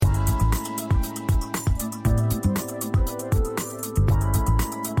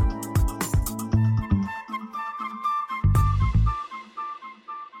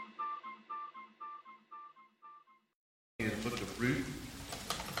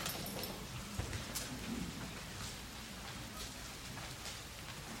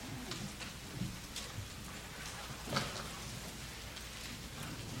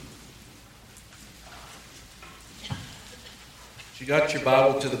You got your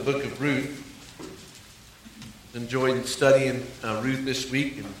Bible to the book of Ruth. Enjoyed studying Ruth this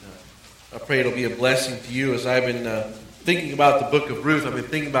week, and I pray it'll be a blessing to you. As I've been thinking about the book of Ruth, I've been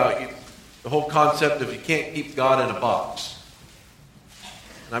thinking about the whole concept of you can't keep God in a box.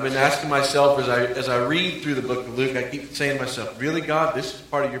 And I've been asking myself as I read through the book of Luke, I keep saying to myself, really, God, this is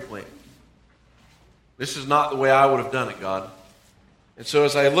part of your plan. This is not the way I would have done it, God. And so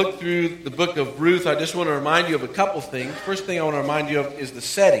as I look through the book of Ruth, I just want to remind you of a couple things. First thing I want to remind you of is the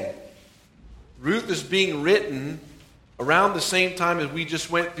setting. Ruth is being written around the same time as we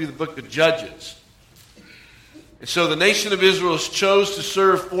just went through the book of Judges. And so the nation of Israel chose to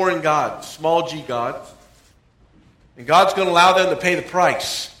serve foreign gods, small g gods. And God's going to allow them to pay the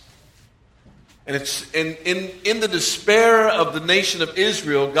price. And it's in the despair of the nation of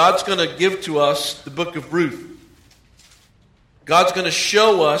Israel, God's going to give to us the book of Ruth. God's going to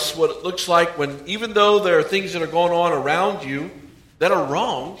show us what it looks like when, even though there are things that are going on around you that are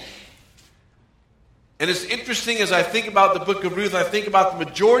wrong. And it's interesting as I think about the book of Ruth, I think about the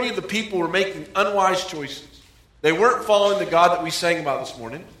majority of the people were making unwise choices. They weren't following the God that we sang about this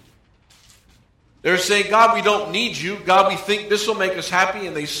morning. They're saying, God, we don't need you. God, we think this will make us happy.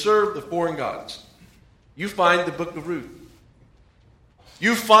 And they serve the foreign gods. You find the book of Ruth.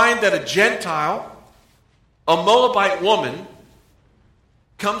 You find that a Gentile, a Moabite woman,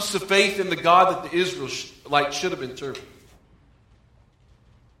 comes to faith in the God that the Israelites should have been serving.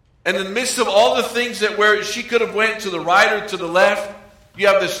 And in the midst of all the things that where she could have went to the right or to the left, you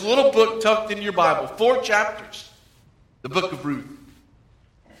have this little book tucked in your Bible, 4 chapters, the book of Ruth.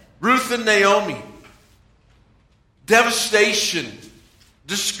 Ruth and Naomi. Devastation,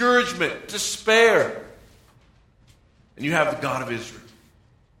 discouragement, despair. And you have the God of Israel.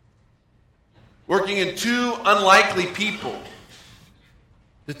 Working in 2 unlikely people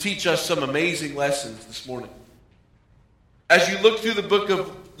to teach us some amazing lessons this morning. As you look through the book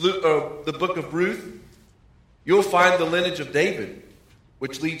of Ruth, you'll find the lineage of David,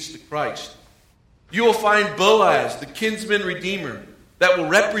 which leads to Christ. You will find Boaz, the kinsman redeemer, that will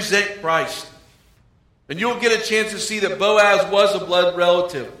represent Christ. And you'll get a chance to see that Boaz was a blood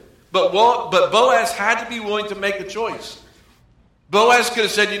relative. But Boaz had to be willing to make a choice. Boaz could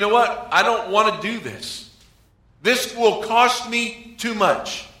have said, you know what? I don't want to do this. This will cost me too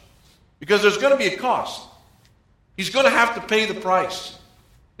much. Because there's going to be a cost. He's going to have to pay the price.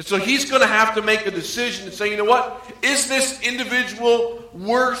 And so he's going to have to make a decision and say, you know what? Is this individual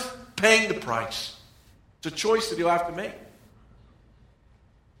worth paying the price? It's a choice that he'll have to make.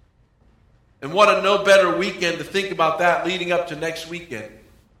 And what a no better weekend to think about that leading up to next weekend.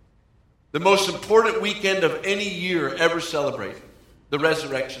 The most important weekend of any year ever celebrated. The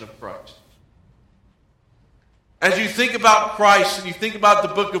resurrection of Christ. As you think about Christ and you think about the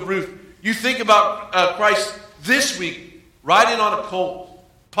book of Ruth, you think about Christ this week riding on a colt,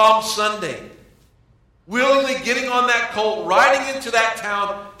 Palm Sunday. Willingly getting on that colt, riding into that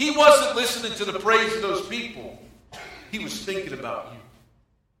town. He wasn't listening to the praise of those people. He was thinking about you.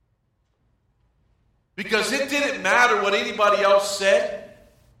 Because it didn't matter what anybody else said.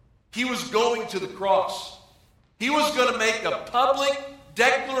 He was going to the cross. He was going to make a public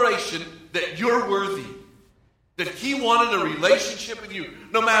declaration that you're worthy. That he wanted a relationship with you.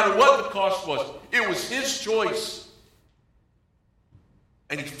 No matter what the cost was. It was his choice.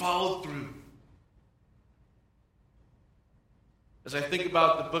 And he followed through. As I think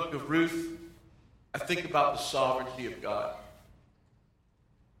about the book of Ruth, I think about the sovereignty of God.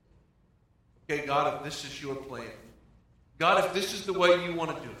 Okay, God, if this is your plan. God, if this is the way you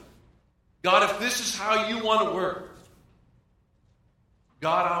want to do it. God, if this is how you want to work.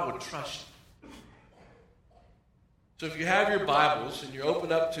 God, I would trust you. So if you have your Bibles and you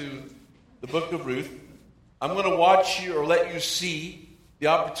open up to the book of Ruth, I'm going to watch you or let you see the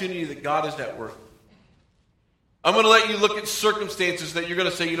opportunity that God is at work. I'm going to let you look at circumstances that you're going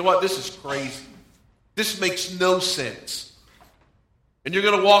to say, you know what, this is crazy. This makes no sense. And you're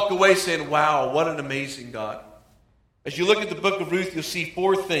going to walk away saying, wow, what an amazing God. As you look at the book of Ruth, you'll see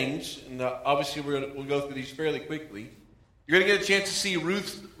 4 things. And obviously we'll go through these fairly quickly. You're going to get a chance to see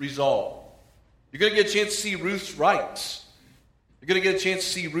Ruth's resolve. You're going to get a chance to see Ruth's rights. You're going to get a chance to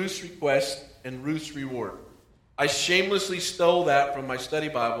see Ruth's request and Ruth's reward. I shamelessly stole that from my study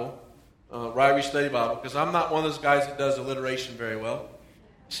Bible, Ryrie Study Bible, because I'm not one of those guys that does alliteration very well.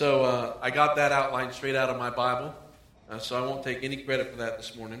 So I got that outline straight out of my Bible. So I won't take any credit for that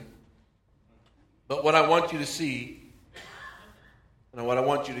this morning. But what I want you to see, and what I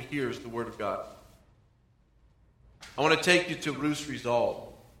want you to hear is the Word of God. I want to take you to Ruth's resolve.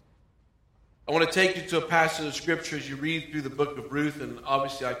 I want to take you to a passage of Scripture as you read through the book of Ruth, and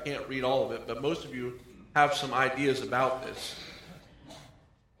obviously I can't read all of it, but most of you have some ideas about this.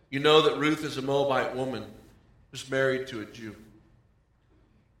 You know that Ruth is a Moabite woman who's married to a Jew.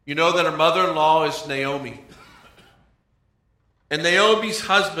 You know that her mother-in-law is Naomi. And Naomi's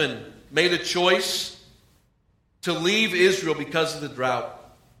husband made a choice to leave Israel because of the drought,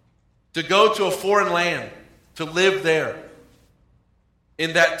 to go to a foreign land, to live there.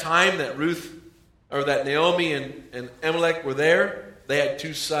 In that time that that Naomi and Elimelech were there, they had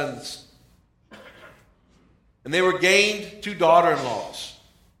 2 sons. And they were gained 2 daughter-in-laws,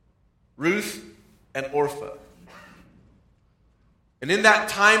 Ruth and Orpah. And in that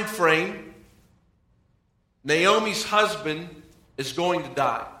time frame, Naomi's husband is going to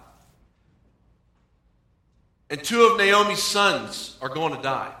die. And 2 of Naomi's sons are going to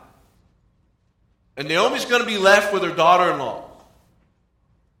die. And Naomi's going to be left with her daughter-in-law.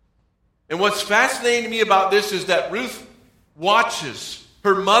 And what's fascinating to me about this is that Ruth watches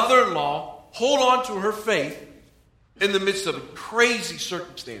her mother-in-law hold on to her faith in the midst of crazy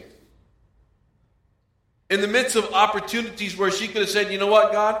circumstances. In the midst of opportunities where she could have said, you know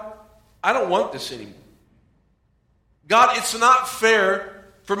what, God? I don't want this anymore. God, it's not fair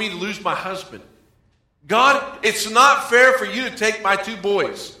for me to lose my husband. God, it's not fair for you to take my 2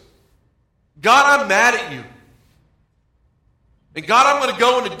 boys. God, I'm mad at you. And God, I'm going to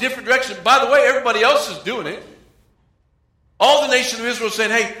go in a different direction. By the way, everybody else is doing it. All the nation of Israel is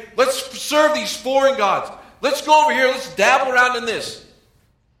saying, hey, let's serve these foreign gods. Let's go over here. Let's dabble around in this.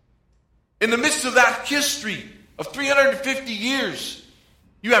 In the midst of that history of 350 years,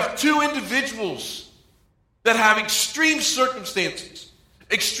 you have 2 individuals that have extreme circumstances,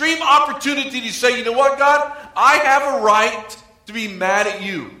 extreme opportunity to say, you know what, God? I have a right to be mad at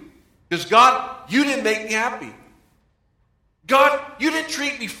you. Because, God, you didn't make me happy. God, you didn't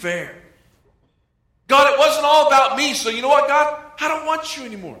treat me fair. God, it wasn't all about me. So you know what, God? I don't want you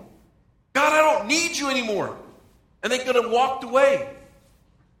anymore. God, I don't need you anymore. And they could have walked away.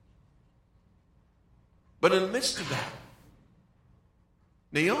 But in the midst of that,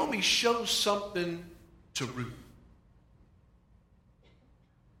 Naomi shows something to Ruth.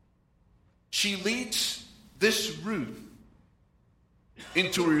 She leads this Ruth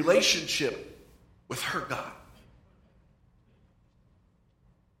into a relationship with her God.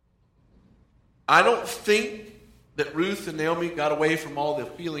 I don't think that Ruth and Naomi got away from all the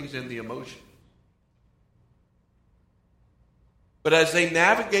feelings and the emotion. But as they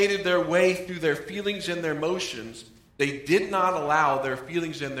navigated their way through their feelings and their emotions, they did not allow their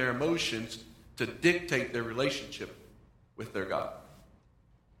feelings and their emotions to dictate their relationship with their God.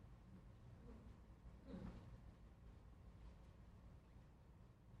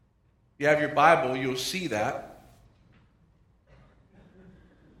 If you have your Bible, you'll see that.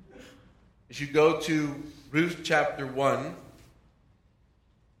 As you go to Ruth chapter 1, and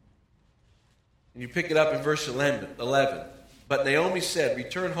you pick it up in verse 11. But Naomi said,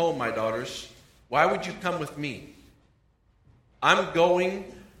 return home, my daughters. Why would you come with me? I'm not going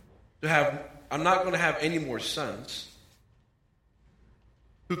to have any more sons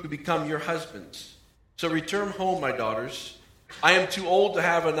who could become your husbands. So return home, my daughters. I am too old to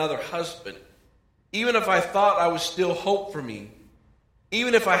have another husband. Even if I thought I was still hope for me,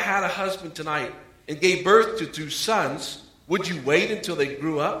 even if I had a husband tonight and gave birth to 2 sons, would you wait until they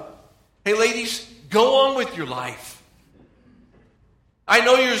grew up? Hey, ladies, go on with your life. I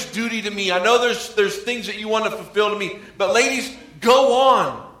know there's duty to me. I know there's things that you want to fulfill to me. But ladies, go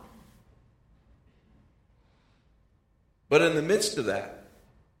on. But in the midst of that,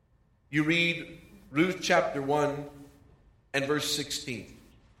 you read Ruth chapter 1 and verse 16.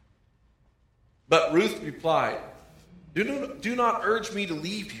 But Ruth replied, do not urge me to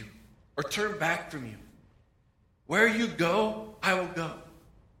leave you or turn back from you. Where you go, I will go.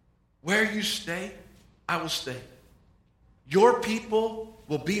 Where you stay, I will stay. Your people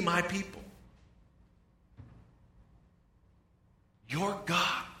will be my people. Your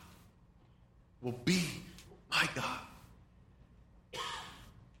God will be my God.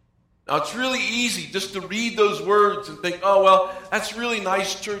 Now, it's really easy just to read those words and think, oh, well, that's really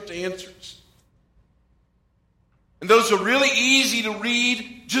nice church answers. And those are really easy to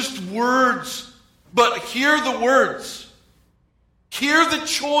read, just words. But hear the words. Hear the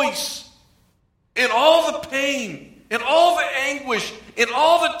choice. In all the pain, in all the anguish, in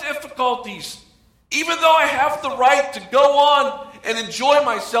all the difficulties, even though I have the right to go on and enjoy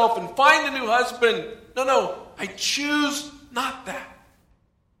myself and find a new husband, no, I choose not that.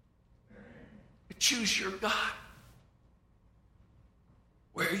 I choose your God.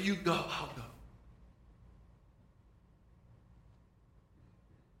 Where you go, I'll go.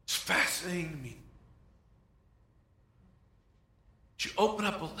 It's fascinating to me. But you open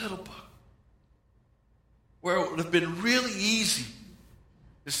up a little book where it would have been really easy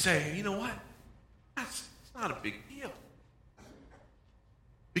to say, you know what? It's not a big deal.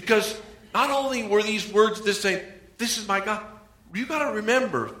 Because not only were these words to say, this is my God, you got to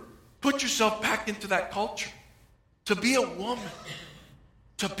remember, put yourself back into that culture. To be a woman,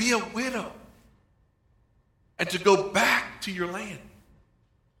 to be a widow, and to go back to your land.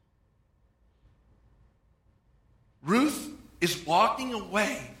 Ruth is walking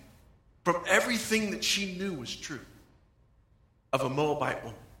away from everything that she knew was true of a Moabite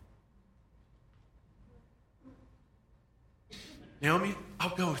woman. Naomi,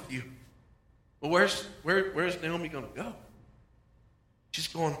 I'll go with you. Well, where's Naomi going to go? She's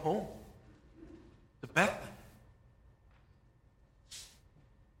going home to Bethlehem.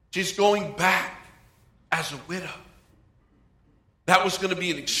 She's going back as a widow. That was going to be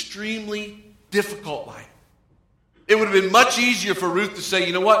an extremely difficult life. It would have been much easier for Ruth to say,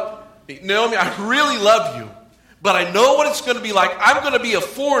 you know what, Naomi, I really love you, but I know what it's going to be like. I'm going to be a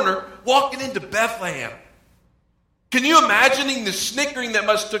foreigner walking into Bethlehem. Can you imagine the snickering that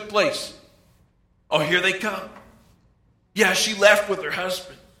must have took place? Oh, here they come. Yeah, she left with her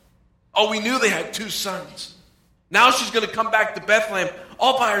husband. Oh, we knew they had 2 sons. Now she's going to come back to Bethlehem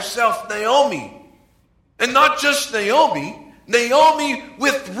all by herself, Naomi. And not just Naomi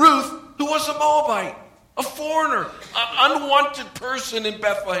with Ruth, who was a Moabite, a foreigner, an unwanted person in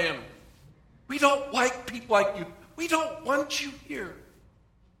Bethlehem. We don't like people like you. We don't want you here.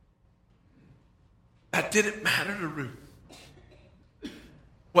 That didn't matter to Ruth.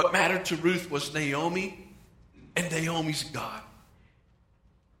 What mattered to Ruth was Naomi and Naomi's God.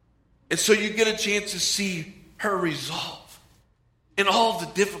 And so you get a chance to see her resolve in all of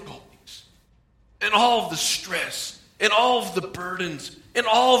the difficulties, in all of the stress, in all of the burdens, in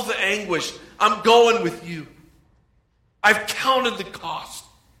all of the anguish. I'm going with you. I've counted the cost.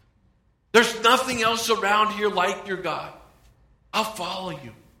 There's nothing else around here like your God. I'll follow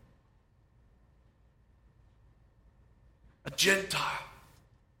you. A Gentile,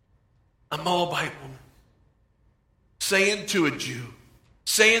 a Moabite woman, saying to a Jew,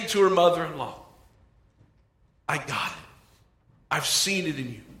 saying to her mother-in-law, I got it. I've seen it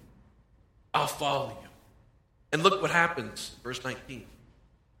in you. I'll follow you. And look what happens, verse 19.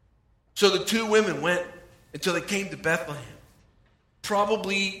 So the 2 women went until they came to Bethlehem.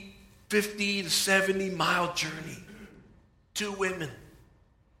 Probably 50 to 70 mile journey. 2 women.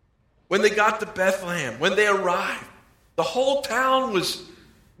 When they got to Bethlehem, when they arrived, the whole town was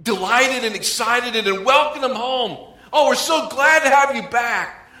delighted and excited and welcomed them home. Oh, we're so glad to have you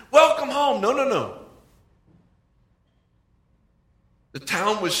back. Welcome home. No. The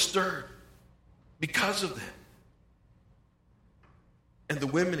town was stirred because of them. And the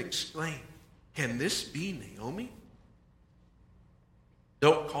women exclaimed, can this be Naomi?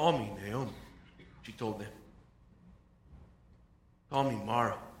 Don't call me Naomi, she told them. Call me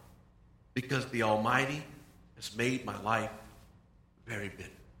Mara, because the Almighty has made my life very bitter.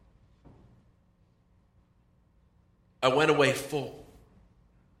 I went away full,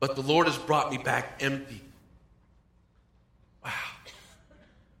 but the Lord has brought me back empty. Wow.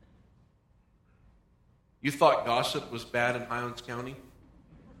 You thought gossip was bad in Highlands County?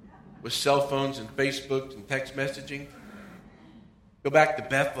 With cell phones and Facebook and text messaging? Go back to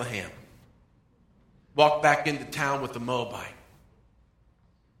Bethlehem. Walk back into town with the Moabite.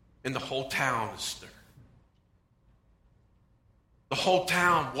 And the whole town is stirred. The whole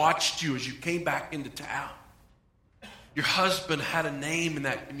town watched you as you came back into town. Your husband had a name in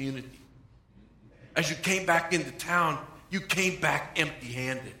that community. As you came back into town, you came back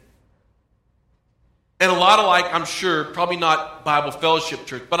empty-handed. And a lot of I'm sure, probably not Bible Fellowship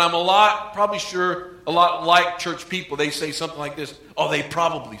Church, but probably sure a lot like church people, they say something like this, oh, they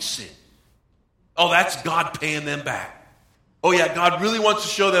probably sinned. Oh, that's God paying them back. Oh yeah, God really wants to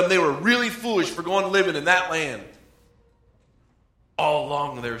show them they were really foolish for going and living in that land. All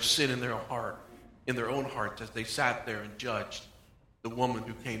along their sin in their heart, in their own hearts, as they sat there and judged the woman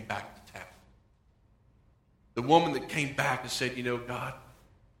who came back to town. The woman that came back and said, you know, God,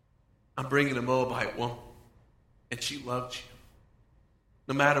 I'm bringing a Moabite woman, and she loves you.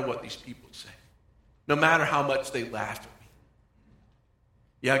 No matter what these people say. No matter how much they laugh at me.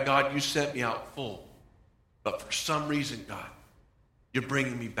 Yeah, God, you sent me out full. But for some reason, God, you're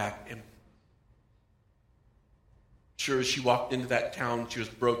bringing me back empty. Sure, as she walked into that town, she was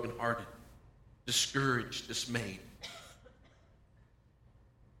brokenhearted, discouraged, dismayed.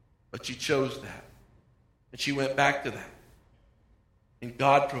 But she chose that. And she went back to that. And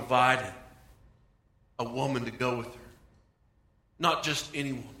God provided a woman to go with her. Not just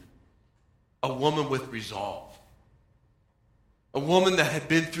any woman. A woman with resolve. A woman that had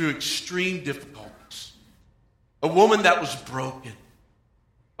been through extreme difficulties. A woman that was broken.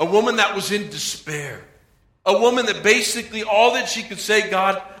 A woman that was in despair. A woman that basically all that she could say,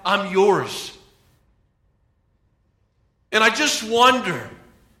 God, I'm yours. And I just wonder,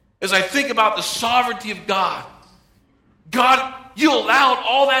 as I think about the sovereignty of God, God, you allowed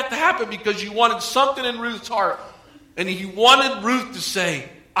all that to happen because you wanted something in Ruth's heart. And you wanted Ruth to say,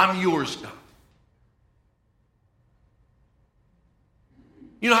 I'm yours, God.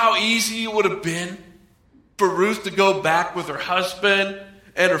 You know how easy it would have been for Ruth to go back with her husband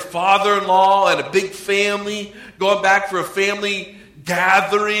and her father-in-law and a big family, going back for a family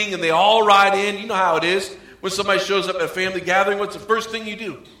gathering, and they all ride in. You know how it is. When somebody shows up at a family gathering, what's the first thing you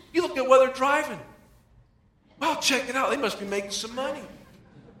do? You look at where they're driving. Well, check it out. They must be making some money.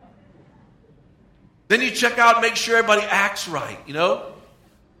 Then you check out and make sure everybody acts right, you know.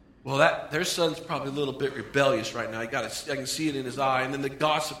 Well, their son's probably a little bit rebellious right now. I can see it in his eye. And then the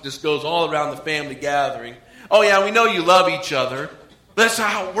gossip just goes all around the family gathering. Oh, yeah, we know you love each other. But that's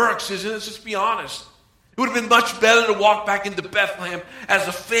how it works, isn't it? Let's just be honest. It would have been much better to walk back into Bethlehem as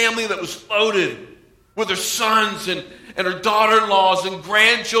a family that was loaded with her sons and her daughter-in-laws and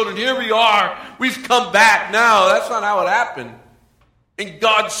grandchildren. Here we are. We've come back. No, that's not how it happened. In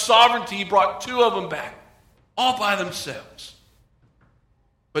God's sovereignty, He brought two of them back, all by themselves.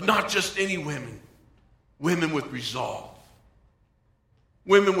 But not just any women. Women with resolve.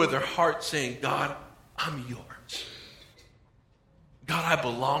 Women with their heart saying, God, I'm yours. God, I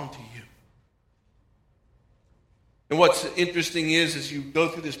belong to you. And what's interesting is, as you go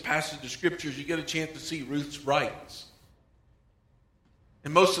through this passage of Scriptures, you get a chance to see Ruth's rights.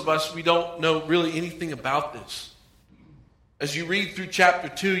 And most of us, we don't know really anything about this. As you read through chapter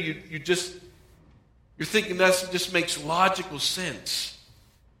 2, you're thinking that just makes logical sense.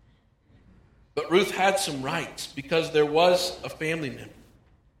 But Ruth had some rights because there was a family member.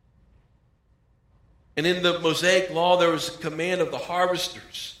 And in the Mosaic law, there was a command of the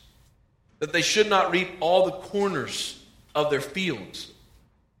harvesters that they should not reap all the corners of their fields.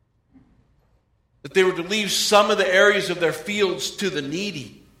 That they were to leave some of the areas of their fields to the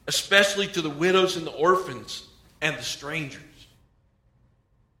needy, especially to the widows and the orphans and the strangers.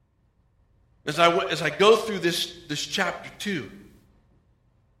 As I go through this chapter 2,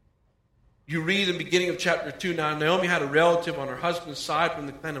 you read in the beginning of chapter 2, now Naomi had a relative on her husband's side from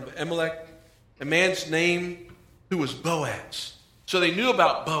the clan of Elimelech, a man's name who was Boaz. So they knew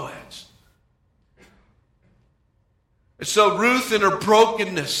about Boaz. And so Ruth, in her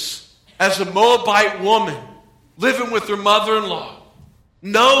brokenness, as a Moabite woman, living with her mother-in-law,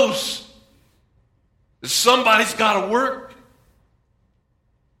 knows that somebody's got to work.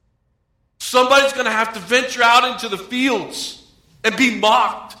 Somebody's going to have to venture out into the fields and be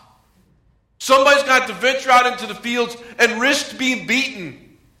mocked. Somebody's got to venture out into the fields and risk being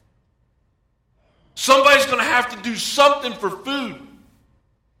beaten. Somebody's going to have to do something for food.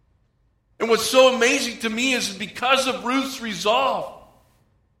 And what's so amazing to me is because of Ruth's resolve,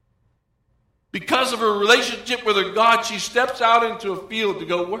 because of her relationship with her God, she steps out into a field to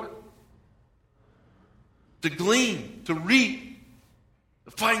go work, to glean, to reap,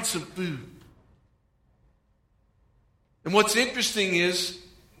 to find some food. And what's interesting is,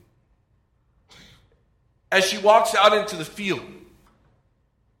 as she walks out into the field,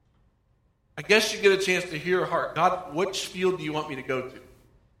 I guess you get a chance to hear her heart. God, which field do you want me to go to?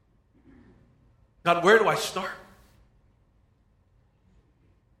 God, where do I start?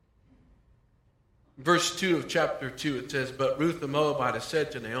 Verse 2 of chapter 2, it says, But Ruth the Moabitess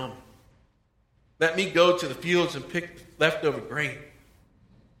said to Naomi, Let me go to the fields and pick leftover grain.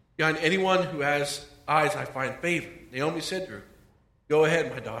 Behind anyone who has eyes I find favor. Naomi said to her, Go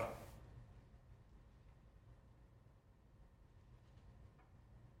ahead, my daughter.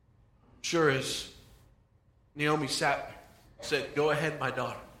 Sure as Naomi sat there, said, Go ahead, my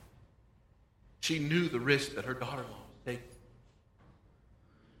daughter. She knew the risk that her daughter-in-law was taking.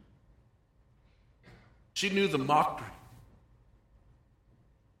 She knew the mockery.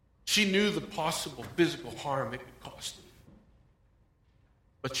 She knew the possible physical harm it could cost them.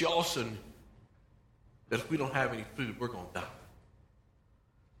 But she also knew that if we don't have any food, we're going to die.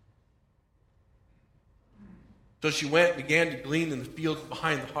 So she went and began to glean in the fields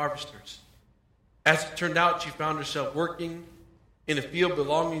behind the harvesters. As it turned out, she found herself working in a field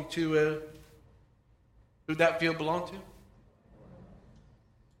belonging to who'd that field belong to?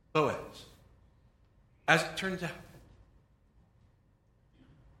 Boaz. As it turns out,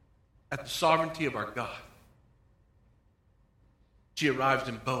 at the sovereignty of our God, she arrives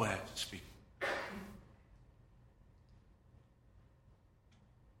in Boaz's field.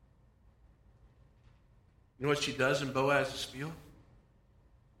 You know what she does in Boaz's field?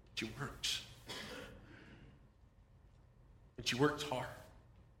 She works. And she works hard.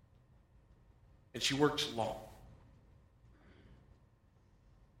 and she works long.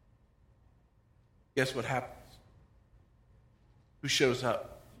 Guess what happens? Who shows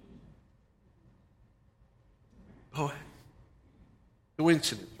up? Boaz.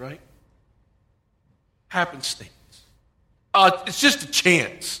 Coincidence, right? Happenstance. It's just a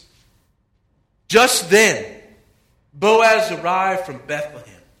chance. Just then, Boaz arrived from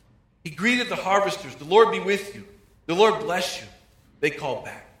Bethlehem. He greeted the harvesters. The Lord be with you. The Lord bless you. They called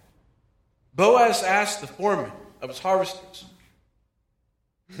back. Boaz asked the foreman of his harvesters,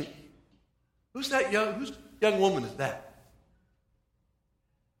 whose young woman is that?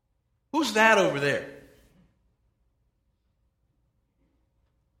 Who's that over there?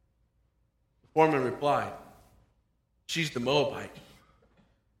 The foreman replied, she's the Moabite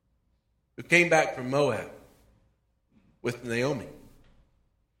who came back from Moab with Naomi.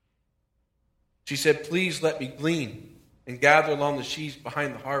 She said, please let me glean and gather along the sheaves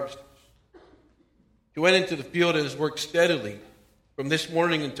behind the harvesters. He went into the field and has worked steadily from this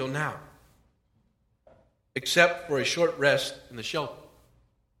morning until now, except for a short rest in the shelter.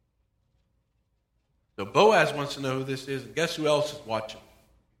 So Boaz wants to know who this is, and guess who else is watching?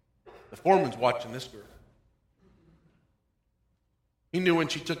 The foreman's watching this girl. He knew when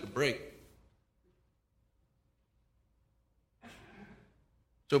she took a break.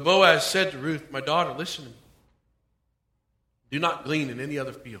 So Boaz said to Ruth, my daughter, listen to me. Do not glean in any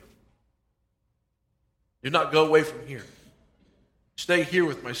other field. Do not go away from here. Stay here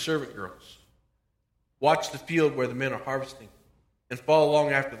with my servant girls. Watch the field where the men are harvesting and follow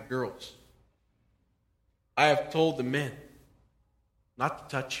along after the girls. I have told the men not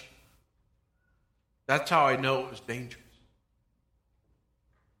to touch you. That's how I know it was dangerous.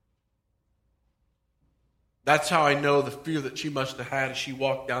 That's how I know the fear that she must have had as she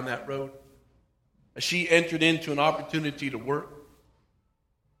walked down that road, as she entered into an opportunity to work.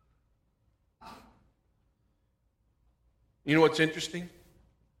 You know what's interesting?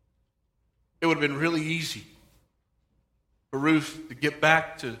 It would have been really easy for Ruth to get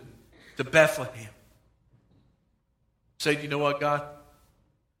back to Bethlehem. Say, you know what, God?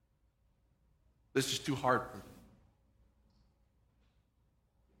 This is too hard for me.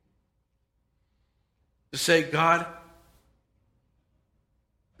 To say, God,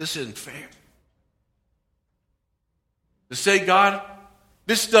 this isn't fair. To say, God,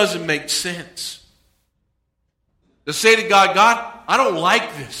 this doesn't make sense. To say to God, God, I don't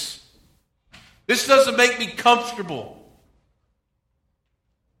like this. This doesn't make me comfortable.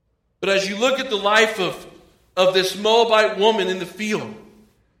 But as you look at the life of this Moabite woman in the field,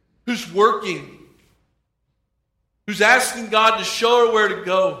 who's working, who's asking God to show her where to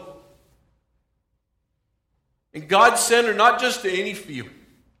go, and God sent her not just to any field,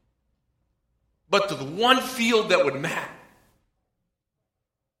 but to the one field that would matter.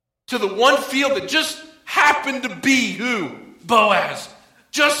 To the one field that just happened to be who? Boaz.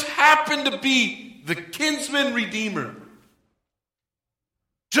 Just happened to be the kinsman redeemer.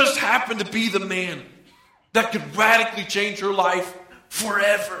 Just happened to be the man that could radically change her life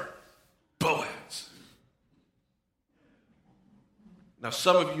forever. Boaz. Now,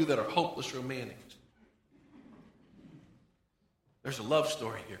 some of you that are hopeless romantics, there's a love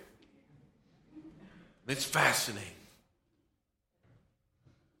story here. It's fascinating.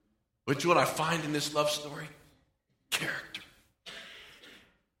 But you know what I find in this love story? Character.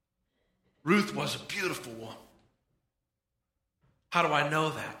 Ruth was a beautiful woman. How do I know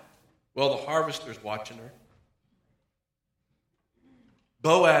that? Well, the harvester's watching her.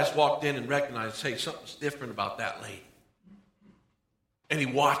 Boaz walked in and recognized, hey, something's different about that lady. And he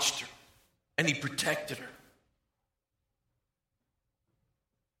watched her. And he protected her.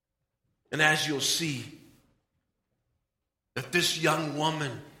 And as you'll see, that this young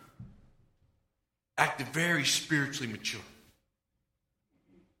woman acted very spiritually mature.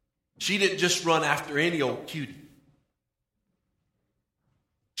 She didn't just run after any old cutie.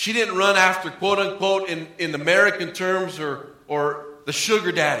 She didn't run after, quote unquote, in American terms, or the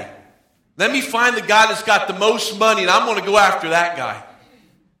sugar daddy. Let me find the guy that's got the most money, and I'm going to go after that guy.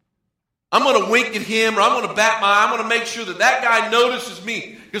 I'm going to wink at him, or I'm going to bat my eye. I'm going to make sure that that guy notices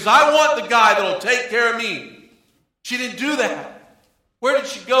me, because I want the guy that will take care of me. She didn't do that. Where did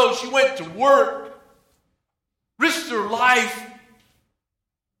she go? She went to work, risked her life.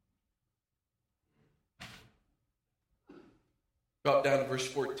 Drop down to verse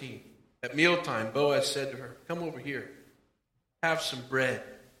 14. At mealtime, Boaz said to her, come over here, have some bread,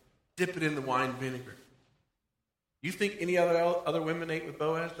 dip it in the wine vinegar. You think any other women ate with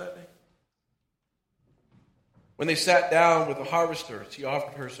Boaz that day? When they sat down with the harvesters, he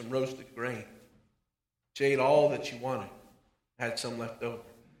offered her some roasted grain. She ate all that she wanted, had some left over.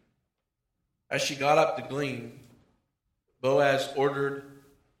 As she got up to glean, Boaz ordered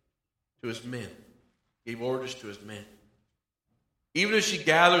to his men, gave orders to his men. Even if she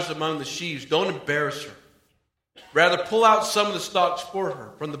gathers among the sheaves, don't embarrass her. Rather, pull out some of the stalks for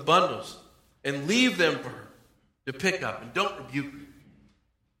her from the bundles and leave them for her to pick up, and don't rebuke her.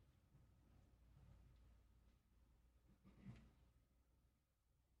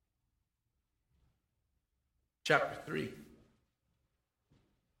 Chapter 3.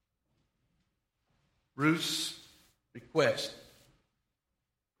 Ruth's request.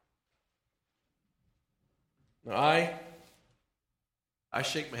 Now I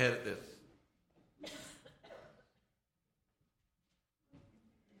shake my head at this.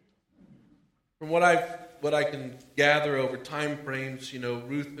 From what I can gather over time frames,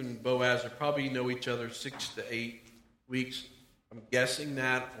 Ruth and Boaz probably know each other 6 to 8 weeks. I'm guessing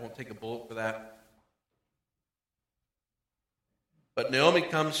that. I won't take a bullet for that. But Naomi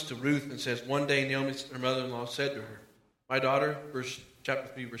comes to Ruth and says, one day Naomi, her mother-in-law, said to her, "My daughter,"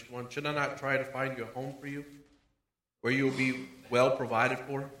 chapter 3, verse 1, "should I not try to find you a home for you, where you will be well provided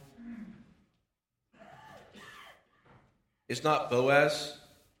for? Is not Boaz,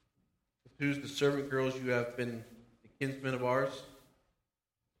 with whose the servant girls you have been the kinsmen of ours?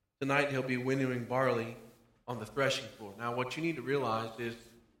 Tonight he'll be winnowing barley on the threshing floor." Now what you need to realize is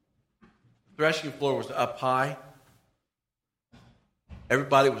the threshing floor was up high.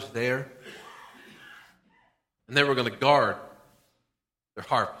 Everybody was there. And they were going to guard their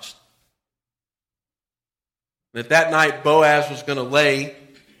harvest. And at that night, Boaz was going to lay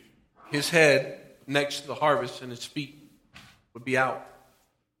his head next to the harvest, and his feet would be out.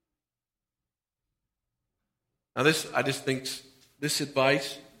 Now I just think this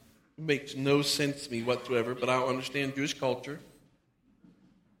advice makes no sense to me whatsoever, but I understand Jewish culture.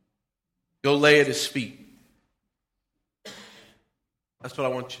 Go lay at his feet. That's what I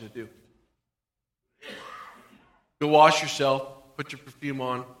want you to do. Go wash yourself, put your perfume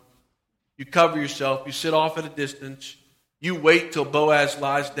on. You cover yourself, you sit off at a distance. You wait till Boaz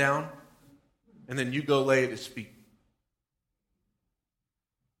lies down, and then you go lay at his feet.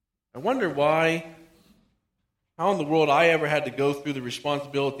 I wonder how in the world I ever had to go through the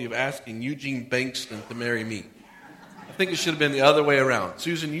responsibility of asking Eugene Bankston to marry me. I think it should have been the other way around.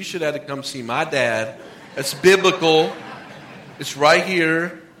 Susan, you should have had to come see my dad. That's biblical. It's right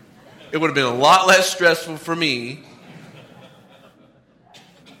here. It would have been a lot less stressful for me.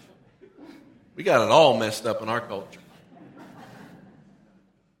 We got it all messed up in our culture.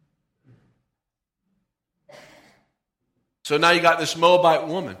 So now you got this Moabite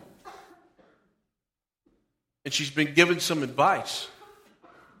woman. And she's been given some advice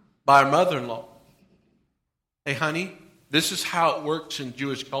by her mother-in-law. Hey, honey, this is how it works in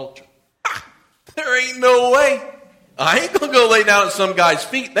Jewish culture. There ain't no way. I ain't going to go lay down at some guy's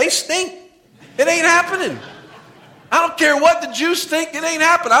feet. They stink. It ain't happening. I don't care what the Jews think. It ain't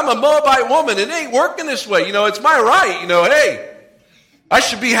happening. I'm a Moabite woman. It ain't working this way. It's my right. Hey, I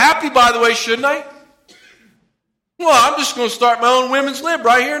should be happy, by the way, shouldn't I? Well, I'm just going to start my own women's lib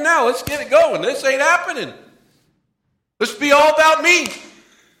right here now. Let's get it going. This ain't happening. Let's be all about me.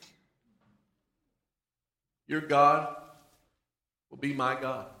 Your God will be my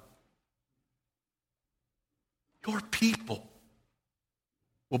God. Your people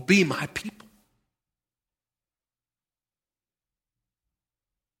will be my people.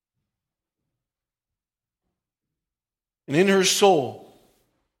 And in her soul,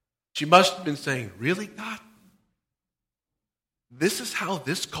 she must have been saying, really, God? This is how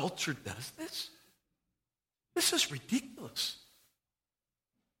this culture does this? This is ridiculous.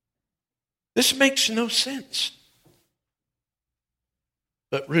 This makes no sense.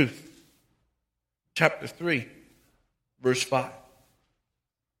 But Ruth, chapter 3, verse 5.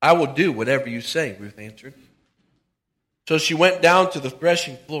 "I will do whatever you say," Ruth answered. So she went down to the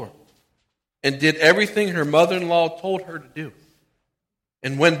threshing floor and did everything her mother-in-law told her to do.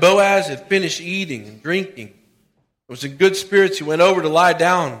 And when Boaz had finished eating and drinking, and was in good spirits, he went over to lie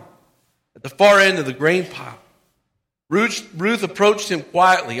down at the far end of the grain pile. Ruth approached him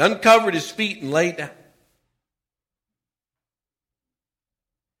quietly, uncovered his feet, and lay down.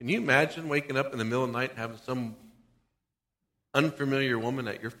 Can you imagine waking up in the middle of the night and having some unfamiliar woman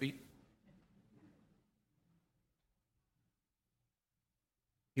at your feet?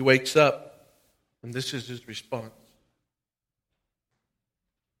 He wakes up, and this is his response.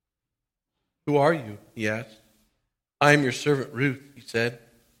 "Who are you?" he asked. "I am your servant Ruth," he said.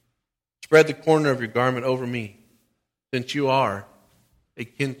 "Spread the corner of your garment over me, since you are a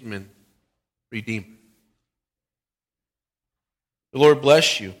kinsman redeemer." "The Lord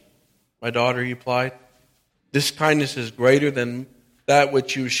bless you, my daughter," he replied. "This kindness is greater than that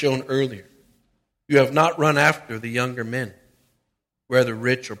which you shown earlier, You have not run after the younger men, whether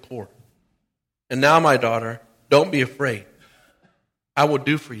rich or poor. And now, my daughter, don't be afraid. I will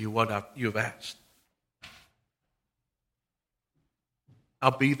do for you what you have asked.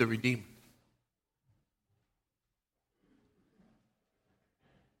 I'll be the Redeemer.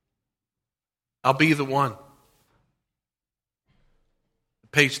 I'll be the one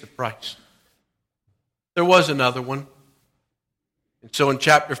that pays the price. There was another one. And so in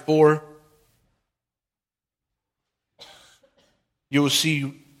chapter 4, you will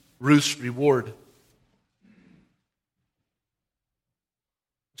see Ruth's reward.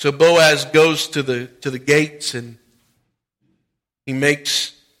 So Boaz goes to the gates and he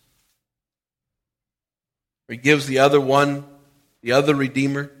gives the other one, the other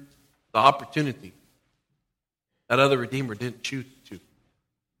redeemer, the opportunity. That other redeemer didn't choose to.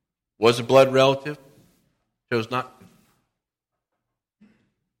 Was a blood relative, chose not to.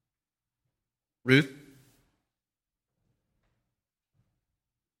 Ruth,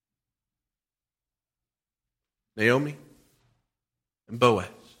 Naomi, and Boaz.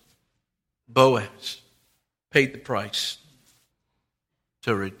 Boaz paid the price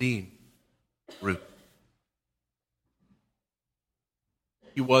to redeem Ruth.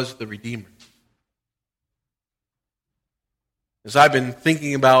 He was the Redeemer. As I've been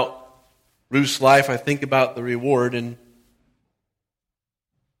thinking about Ruth's life, I think about the reward, and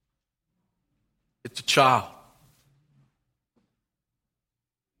it's a child.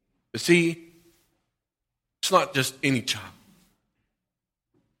 You see, it's not just any child.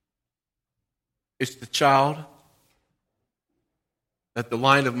 It's the child that the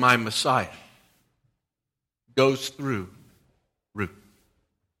line of my Messiah goes through Ruth.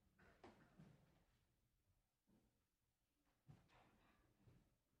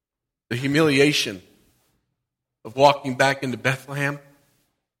 The humiliation of walking back into Bethlehem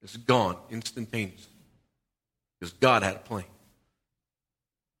is gone instantaneously because God had a plan.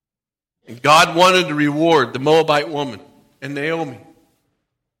 And God wanted to reward the Moabite woman and Naomi.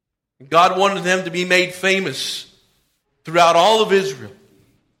 And God wanted them to be made famous throughout all of Israel.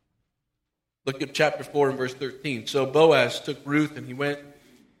 Look at chapter 4 and verse 13. So Boaz took Ruth and he went,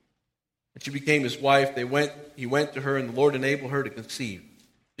 and she became his wife. He went to her, and the Lord enabled her to conceive.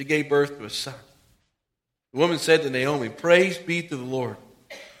 She gave birth to a son. The woman said to Naomi, "Praise be to the Lord,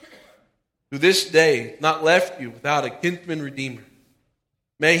 who this day not left you without a kinsman redeemer.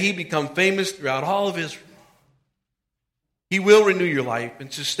 May he become famous throughout all of Israel. He will renew your life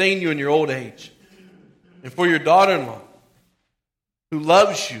and sustain you in your old age. And for your daughter-in-law, who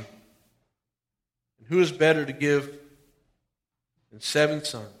loves you, and who is better to give than 7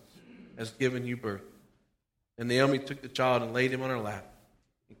 sons, has given you birth." And Naomi took the child and laid him on her lap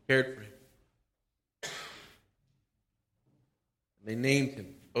and cared for him. And they named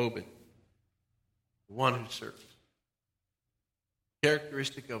him Obed, the one who serves.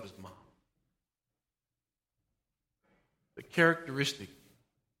 Characteristic of his mom. The characteristic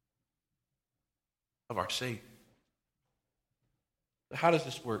of our Savior. So how does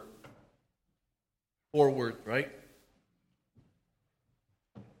this work? 4 words, right?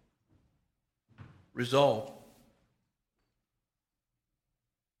 Resolve.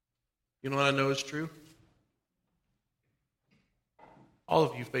 You know what I know is true? All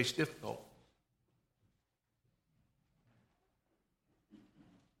of you face difficulty.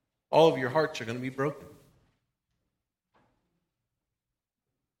 All of your hearts are going to be broken.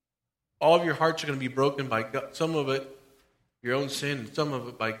 All of your hearts are going to be broken by God, some of it your own sin, and some of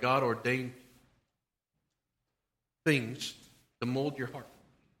it by God-ordained things to mold your heart.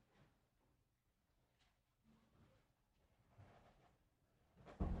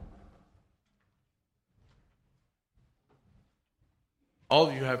 All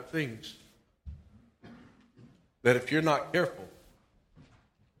of you have things that, if you're not careful,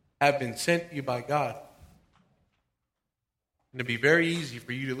 have been sent to you by God. And it'd be very easy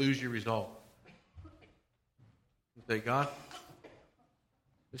for you to lose your resolve. And say, "God,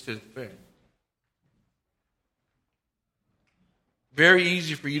 this isn't fair." Very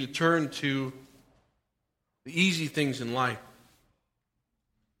easy for you to turn to the easy things in life.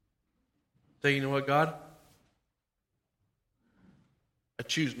 Say, "You know what, God? I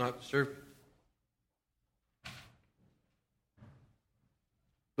choose not to serve you.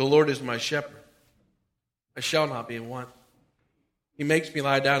 The Lord is my shepherd. I shall not be in want. He makes me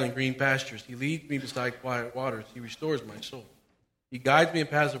lie down in green pastures. He leads me beside quiet waters. He restores my soul. He guides me in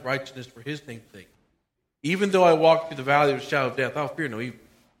paths of righteousness for his name's sake. Even though I walk through the valley of the shadow of death, I'll fear no evil.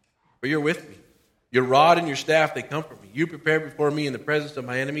 For you're with me. Your rod and your staff, they comfort me. You prepare before me in the presence of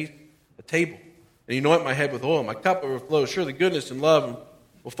my enemies a table. And you anoint my head with oil. My cup overflows. Surely goodness and love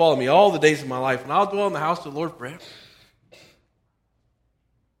will follow me all the days of my life, and I'll dwell in the house of the Lord forever.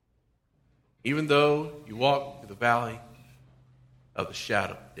 Even though you walk through the valley of the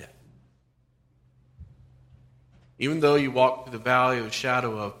shadow of death. Even though you walk through the valley of the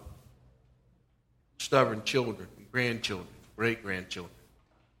shadow of stubborn children, grandchildren, great-grandchildren,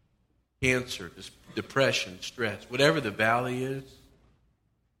 cancer, depression, stress, whatever the valley is,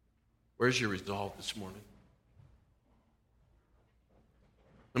 where's your resolve this morning?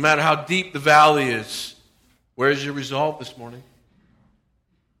 No matter how deep the valley is, where's your resolve this morning?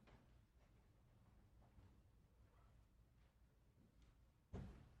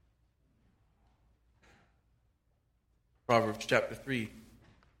 Proverbs chapter 3,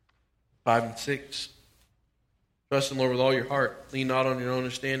 5 and 6. Trust in the Lord with all your heart. Lean not on your own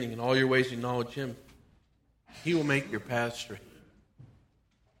understanding. In all your ways acknowledge Him. He will make your path straight.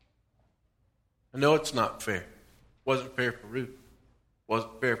 I know it's not fair. It wasn't fair for Ruth. It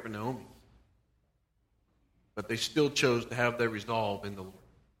wasn't fair for Naomi. But they still chose to have their resolve in the Lord.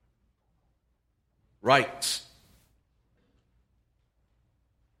 Rights.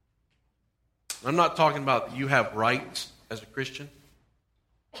 I'm not talking about that you have rights as a Christian.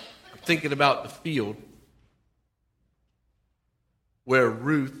 I'm thinking about the field where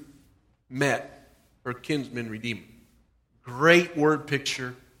Ruth met her kinsman redeemer. Great word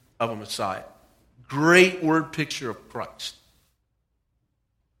picture of a Messiah. Great word picture of Christ.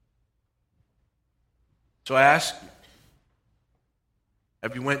 So I ask you,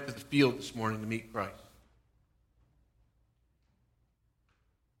 have you went to the field this morning to meet Christ?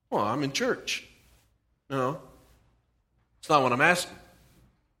 Well, I'm in church. No, it's not what I'm asking.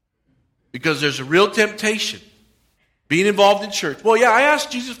 Because there's a real temptation being involved in church. Well, yeah, I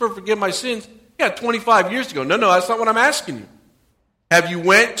asked Jesus for forgive my sins. Yeah, 25 years ago. No, that's not what I'm asking you. Have you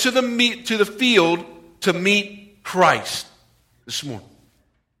went to the field to meet Christ this morning?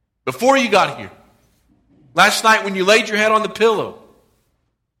 Before you got here. Last night when you laid your head on the pillow.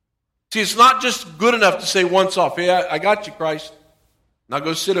 See, it's not just good enough to say once off, hey, I got you, Christ. Now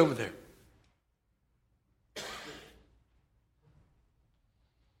go sit over there.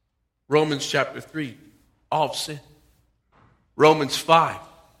 Romans chapter 3, all have sinned. Romans 5,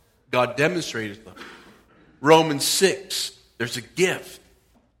 God demonstrated love. Romans 6, there's a gift.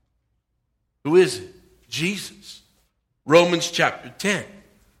 Who is it? Jesus. Romans chapter 10,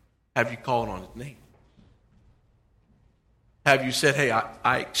 have you called on His name? Have you said, hey,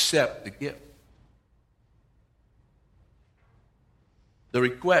 I accept the gift? The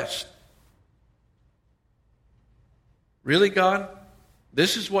request. Really, God?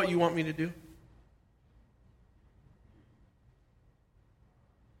 This is what you want me to do?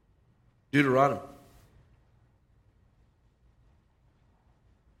 Deuteronomy.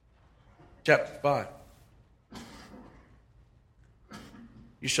 Chapter 5.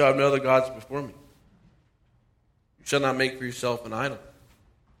 You shall have no other gods before me. You shall not make for yourself an idol.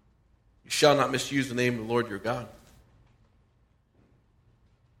 You shall not misuse the name of the Lord your God.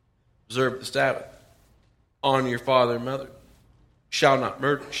 Observe the Sabbath. Honor your father and mother. Shall not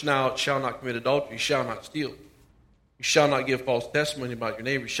murder, shall not commit adultery, shall not steal. You shall not give false testimony about your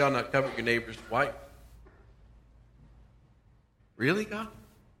neighbor. You shall not covet your neighbor's wife. Really, God?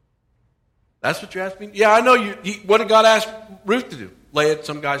 That's what you're asking me? Yeah, I know you. What did God ask Ruth to do? Lay at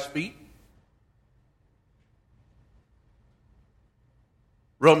some guy's feet?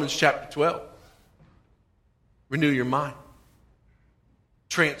 Romans chapter 12. Renew your mind.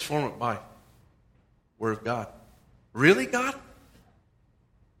 Transform it by the Word of God. Really, God?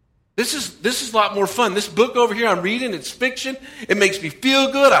 This is a lot more fun. This book over here I'm reading, it's fiction. It makes me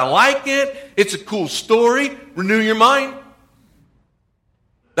feel good. I like it. It's a cool story. Renew your mind.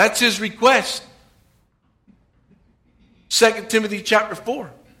 That's His request. 2 Timothy chapter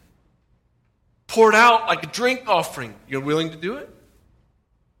 4. Poured out like a drink offering. You're willing to do it?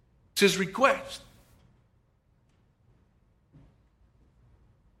 It's His request.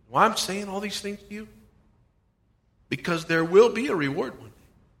 Why I'm saying all these things to you? Because there will be a reward one day.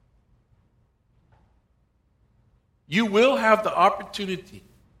 You will have the opportunity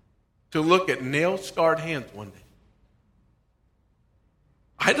to look at nail-scarred hands one day.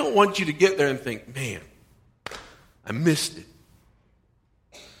 I don't want you to get there and think, man, I missed it.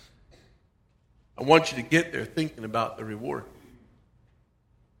 I want you to get there thinking about the reward.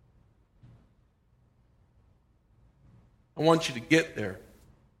 I want you to get there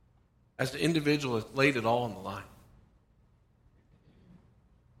as the individual has laid it all on the line.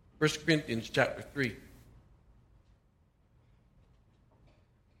 1 Corinthians chapter 3.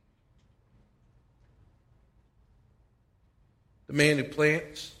 The man who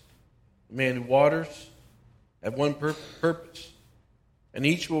plants, the man who waters, have one purpose. and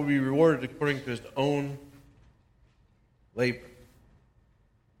each will be rewarded according to his own labor.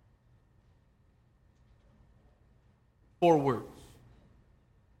 4 words.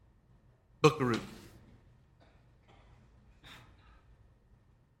 Book of Ruth.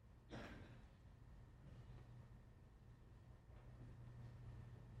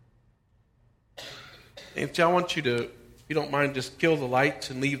 And I want you to, if you don't mind, just kill the lights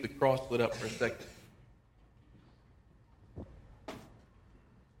and leave the cross lit up for a second.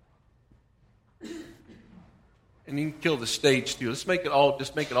 And you can kill the stage too. Let's make it all,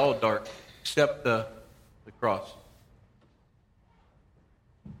 just make it all dark, except the cross.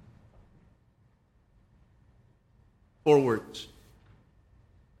 Four words.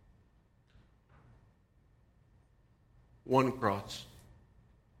 One cross.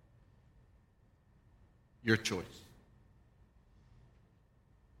 Your choice.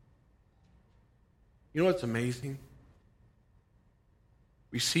 You know what's amazing?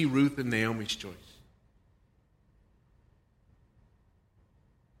 We see Ruth and Naomi's choice.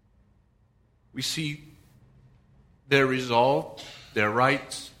 We see their resolve, their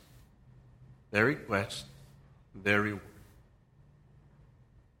rights, their request, their reward.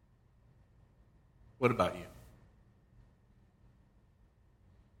 What about you?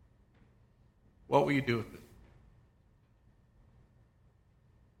 What will you do with it?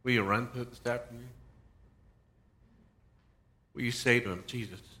 Will you run to it this afternoon? Will you say to him,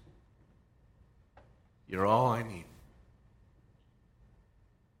 Jesus, you're all I need.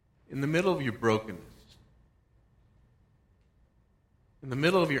 In the middle of your brokenness, in the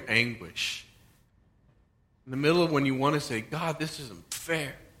middle of your anguish, in the middle of when you want to say, God, this isn't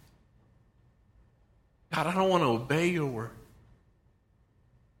fair. God, I don't want to obey your word.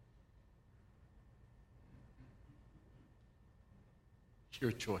 It's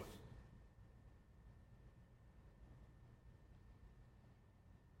your choice.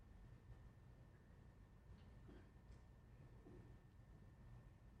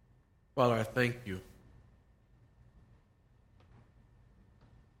 Father, I thank you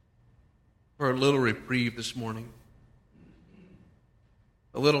for a little reprieve this morning,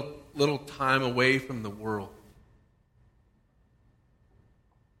 a little time away from the world,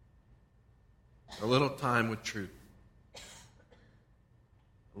 a little time with truth,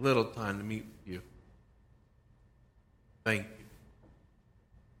 a little time to meet with you. Thank you.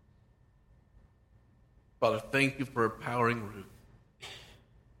 Father, thank you for empowering Ruth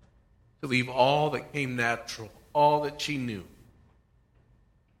to leave all that came natural, all that she knew,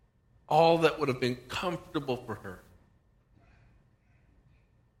 all that would have been comfortable for her.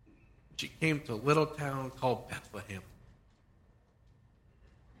 She came to a little town called Bethlehem.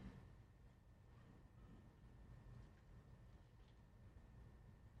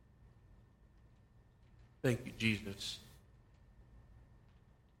 Thank you, Jesus,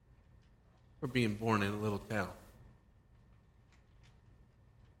 for being born in a little town.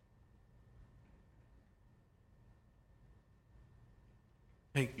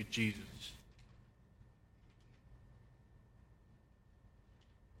 Thank you, Jesus,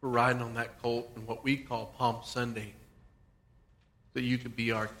 for riding on that colt in what we call Palm Sunday, so you can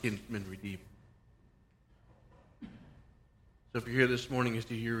be our kinsman redeemer. So if you're here this morning, is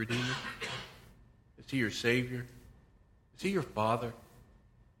he your Redeemer? Is he your Savior? Is he your Father?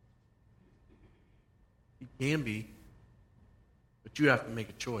 He can be, but you have to make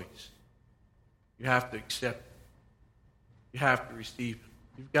a choice. You have to accept it. You have to receive it.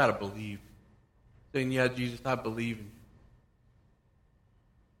 You've got to believe. Saying, yeah, Jesus, I believe in you.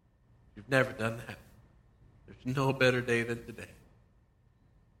 You've never done that. There's no better day than today.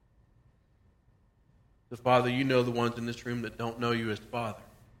 So, Father, you know the ones in this room that don't know you as Father.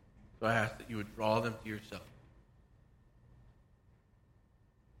 So I ask that you would draw them to yourself.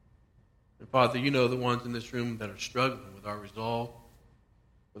 And, Father, you know the ones in this room that are struggling with our resolve,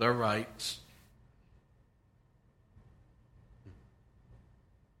 with our rights,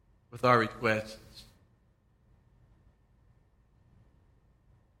 with our requests.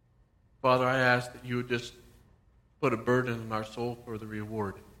 Father, I ask that you would just put a burden in our soul for the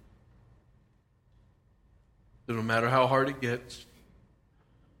reward. So no matter how hard it gets,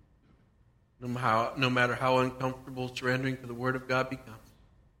 no matter how uncomfortable surrendering to the Word of God becomes,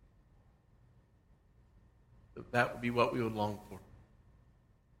 that would be what we would long for.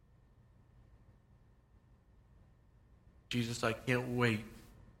 Jesus, I can't wait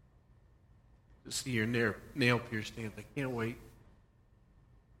to see your nail-pierced hands. I can't wait.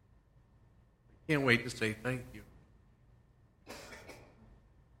 I can't wait to say thank you.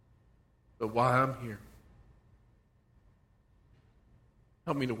 But while I'm here,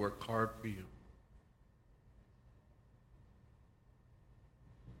 help me to work hard for you.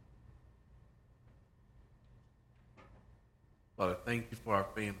 Father, thank you for our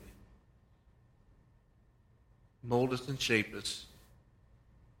family. Mold us and shape us.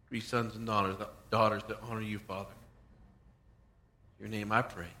 3 sons and daughters that honor you, Father. In your name I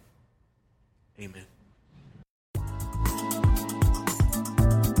pray. Amen.